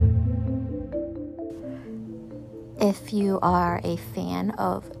If you are a fan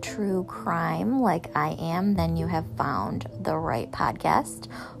of true crime like I am, then you have found the right podcast.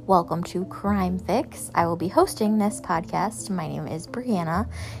 Welcome to Crime Fix. I will be hosting this podcast. My name is Brianna,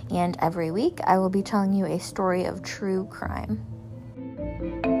 and every week I will be telling you a story of true crime.